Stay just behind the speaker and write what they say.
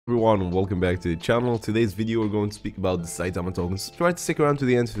Everyone, and welcome back to the channel. Today's video we're going to speak about the Saitama tokens. Try to stick around to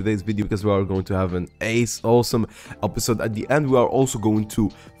the end of today's video because we are going to have an awesome episode at the end. We are also going to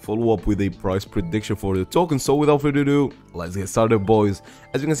follow up with a price prediction for the token. So without further ado, let's get started, boys.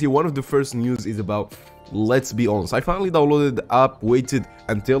 As you can see, one of the first news is about, let's be honest, I finally downloaded the app, waited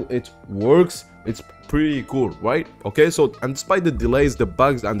until it works. It's pretty cool, right? Okay, so and despite the delays, the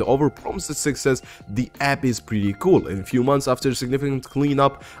bugs, and the overpromised success, the app is pretty cool. In a few months after significant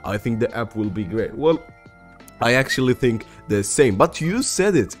cleanup, I think the app will be great. Well, I actually think the same, but you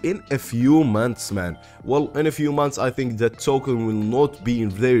said it, in a few months, man. Well, in a few months, I think that token will not be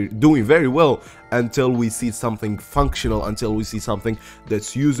doing very well until we see something functional, until we see something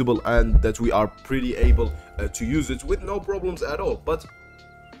that's usable and that we are pretty able to use it with no problems at all. But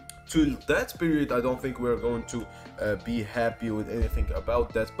to that period, I don't think we're going to be happy with anything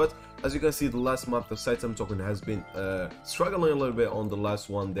about that. But as you can see, the last month the Saitama token has been struggling a little bit. On the last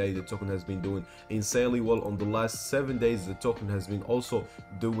one day, the token has been doing insanely well. On the last 7 days, the token has been also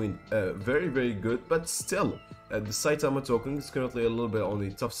doing very good. But still, the Saitama token is currently a little bit on a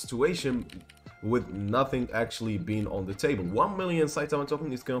tough situation, with nothing actually being on the table. 1 million Saitama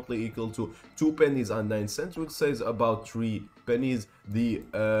token is currently equal to 2 pennies and 9 cents, which says about 3 pennies. The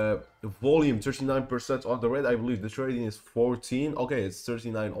volume 39% on the red. I believe the trading is 14. Okay, it's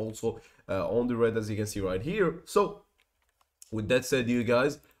 39 also on the red, as you can see right here. So with that said, you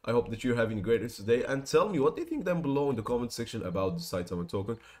guys, I hope that you're having a great rest of the day, and tell me what do you think down below in the comment section about the Saitama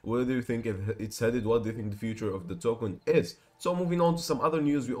token. Where do you think it's headed? What do you think the future of the token is? So moving on to some other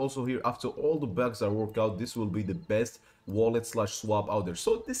news, we also hear after all the bugs are worked out, this will be the best wallet slash swap out there.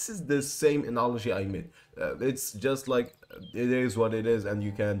 So this is the same analogy I made. It's just like it is what it is, and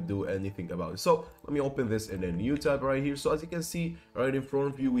you can't do anything about it. So let me open this in a new tab right here. So as you can see right in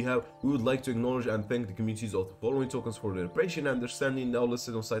front of you, we would like to acknowledge and thank the communities of the following tokens for their patient understanding. Now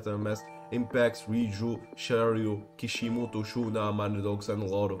listed on saitamask, Impacts, Riju, Sharyu, Kishimoto, Shuna, Manadox, and a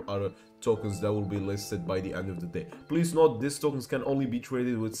lot of other tokens that will be listed by the end of the day. Please note, these tokens can only be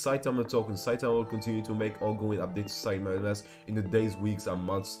traded with Saitama tokens. Saitama will continue to make ongoing updates to Saitamask in the days, weeks, and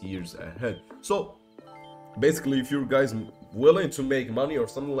months, years ahead. So basically, if you guys willing to make money or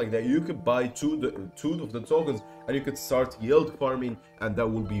something like that, you could buy two of the tokens and you could start yield farming, and that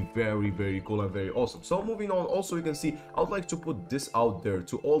will be very cool and very awesome. So moving on, also you can see I would like to put this out there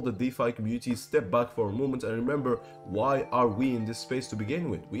to all the DeFi communities. Step back for a moment and remember, why are we in this space to begin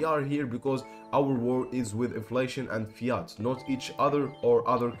with? We are here because our war is with inflation and fiat, not each other or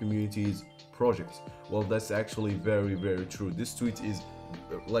other communities' projects. Well, that's actually very true. This tweet is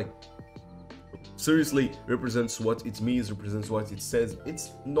like seriously represents what it means, represents what it says.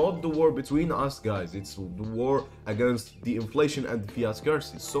 It's not the war between us, guys, it's the war against the inflation and the fiat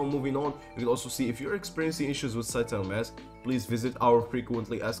currency. So moving on, you can also see if you're experiencing issues with saitamask, please visit our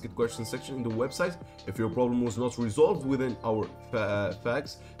frequently asked questions section in the website. If your problem was not resolved within our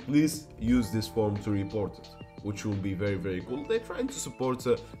facts, please use this form to report it, which will be very cool. They're trying to support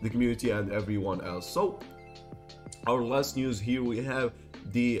the community and everyone else. So our last news here, we have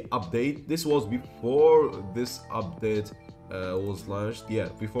the update. This was before this update was launched, yeah,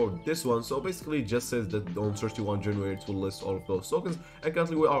 before this one. So basically it just says that on 31 January it will list all of those tokens, and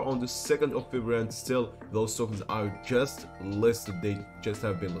currently we are on the 2nd of February and still those tokens are just listed. They just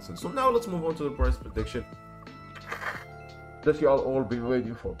have been listed. So now let's move on to the price prediction that you all been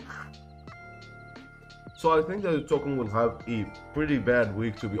waiting for. So I think that the token will have a pretty bad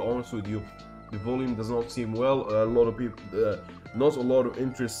week, to be honest with you. The volume does not seem well. A lot of people, not a lot of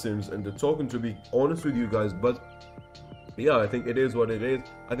interest seems in the token, to be honest with you guys. But yeah, I think it is what it is.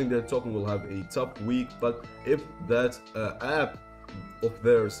 I think that token will have a tough week. But if that app of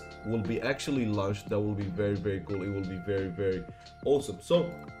theirs will be actually launched, that will be very cool. It will be very awesome. So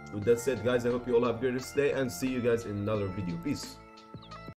with that said, guys, I hope you all have a great day and see you guys in another video. Peace.